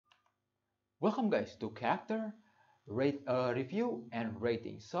Welcome guys to character review and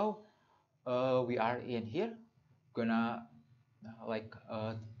rating. So we are in here gonna like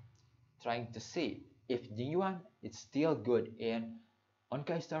trying to see if Jing Yuan is still good in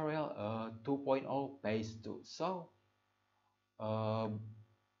Honkai Star Rail 2.0 phase 2. So um,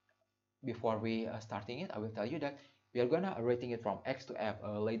 before we starting it, I will tell you that we are gonna rating it from X to F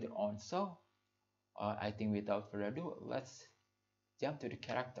later on. So I think without further ado, let's jump to the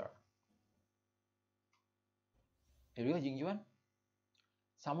character. Here we go, Jing Yuan.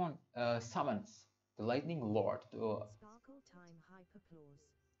 Someone summons the Lightning Lord to. Sparkle time hyperplause.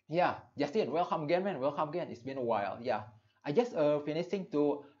 Yeah, Justin, welcome again, man. Welcome again. It's been a while. Yeah, I just finishing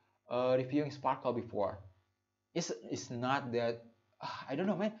to reviewing Sparkle before. It's not that. I don't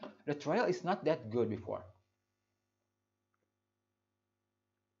know, man. The trial is not that good before.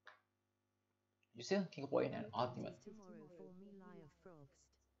 You still King Point and Ultimate. Tomorrow for me lie of frogs.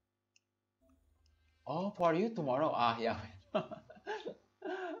 Oh, for you tomorrow. Ah, yeah.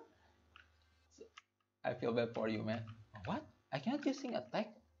 I feel bad for you, man. What? I cannot using attack.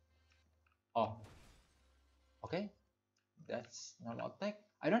 Oh, okay. That's normal attack.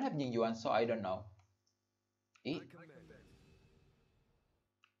 I don't have Jing Yuan, so I don't know. E?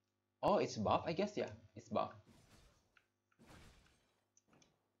 Oh, it's buff, I guess. Yeah, it's buff.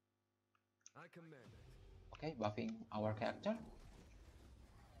 Okay, buffing our character.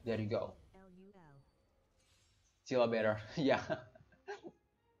 There you go. LUL. Still better. Yeah.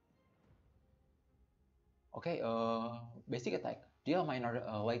 Okay, basic attack. Deal minor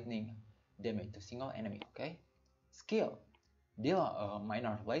lightning damage to single enemy. Okay. Skill. Deal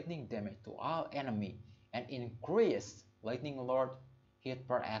minor lightning damage to all enemy and increase lightning lord hit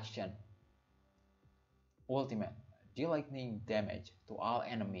per action. Ultimate. Deal lightning damage to all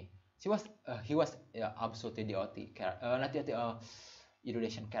enemy. He was absolutely DOT character, not DOT,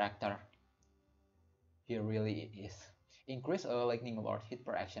 erudition character. He really is. Increase lightning lord hit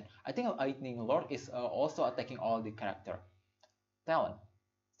per action. I think lightning lord is also attacking all the character. Talent.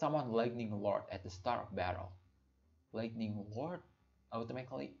 Summon lightning lord at the start of battle. Lightning lord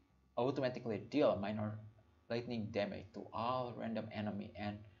automatically deal minor lightning damage to all random enemy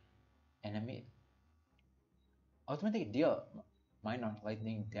and enemy. Automatically deal minor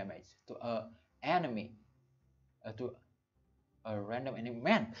lightning damage to a enemy to a random enemy.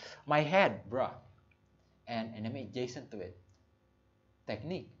 Man, my head, bruh. And enemy adjacent to it.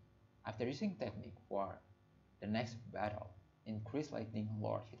 Technique. After using technique for the next battle, increase lightning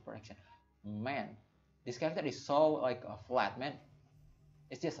lord hit per action. Man, this character is so like a flat, man.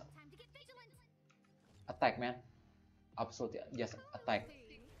 It's just attack, man. Absolutely, just attack.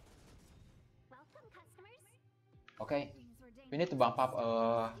 Okay, we need to bump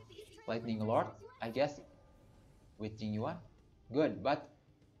up lightning lord, I guess, with Jing Yuan. Good, but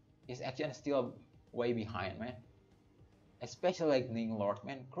his action is still way behind, man. Especially Lightning Lord,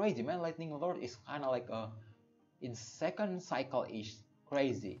 man. Crazy, man. Lightning Lord is kind of like in second cycle ish.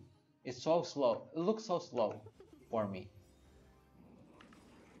 Crazy. It's so slow. It looks so slow for me.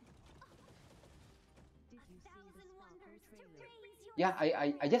 Did you see the Sparkle trailer? Yeah,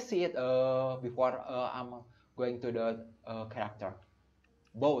 I just see it before I'm going to the character.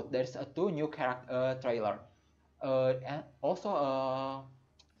 Both there's a two new character trailer. And also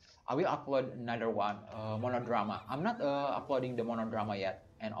I will upload another one, monodrama. I'm not uploading the monodrama yet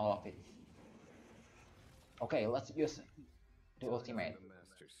and all of it. Okay, let's use the ultimate.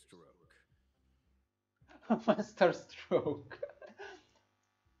 Master stroke.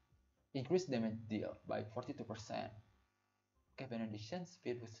 Increase damage deal by 42%. Okay, benediction,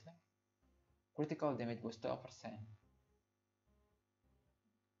 speed boost. Critical damage boost 12%.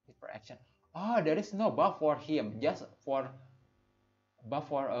 Hit per action. Oh, there is no buff for him, just for buff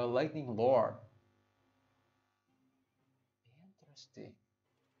for a lightning lord. Interesting.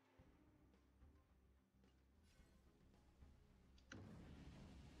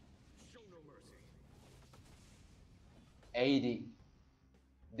 Show no mercy. 80.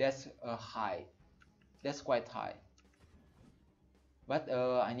 That's high. That's quite high. But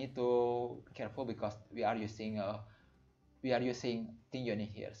I need to be careful because we are using Ting Yuan in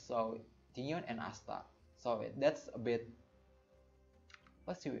here. So Ting Yuan and Asta. So that's a bit.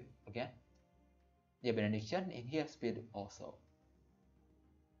 Let's see again. Yeah, benediction in here, speed also.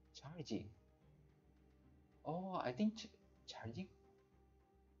 Charging. Oh, I think charging.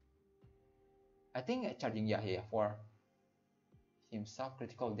 I think charging, yeah, here for himself,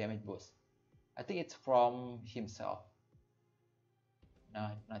 critical damage boost. I think it's from himself. No,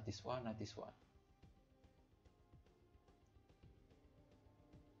 not this one, not this one.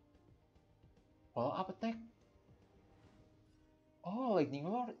 Follow up attack. Oh, lightning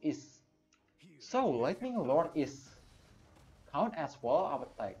lord is So Lightning Lord is count as wall of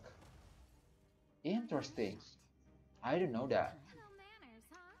attack. Interesting. I didn't know that. No manners,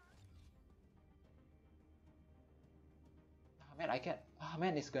 huh? Oh, man, I can't. Oh,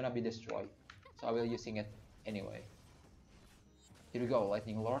 man, it's gonna be destroyed. So I will using it anyway. Here we go,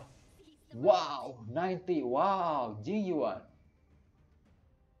 Lightning Lord. Wow, 90. Wow, Jing Yuan.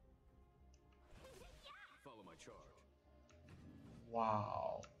 Follow my charge.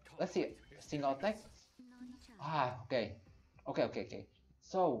 Wow. Let's see. Single attack. Non-child. Ah, okay. Okay.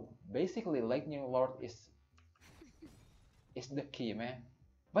 So basically, Lightning Lord is the key, man.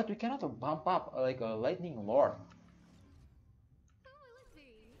 But we cannot bump up like a Lightning Lord. Who will it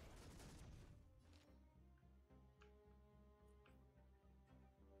be?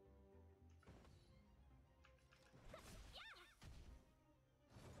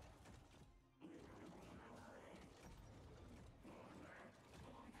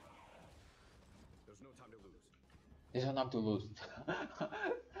 There's no time to lose. There's no time to lose.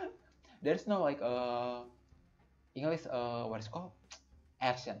 There's no like English what is called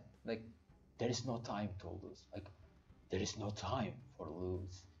action. Like there is no time to lose. Like there is no time for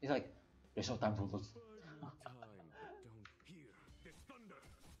lose. It's like there's no time to lose. Buy me time, but don't hear this thunder.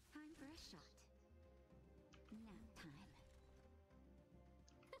 Time for a shot. Nap time.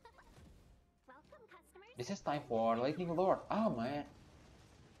 Welcome, customers. This is time for Lightning Lord. Oh man.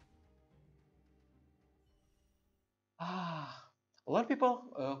 Ah, a lot of people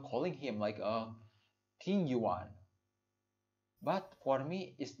calling him like King Yuan, but for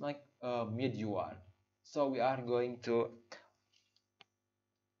me it's like Mid Yuan. So we are going to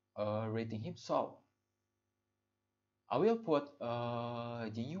rating him. So I will put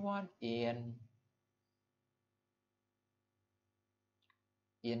Jing Yuan in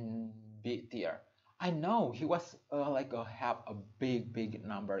B tier. I know he was like have a big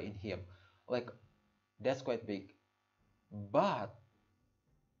number in him, like that's quite big. But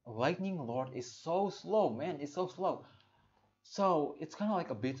Lightning Lord is so slow, man. It's so slow. So it's kind of like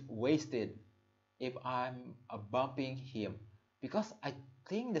a bit wasted if I'm bumping him because I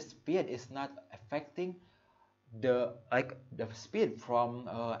think the speed is not affecting the speed from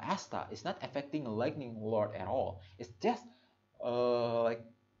Asta. It's not affecting Lightning Lord at all. It's just like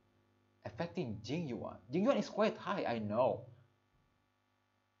affecting Jing Yuan. Jing Yuan is quite high, I know,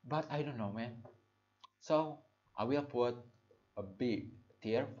 but I don't know, man. So I will put a B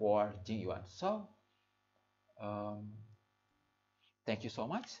tier for Jing Yuan. So um, thank you so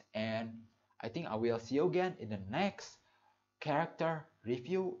much, and I think I will see you again in the next character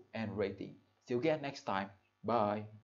review and rating. See you again next time. Bye.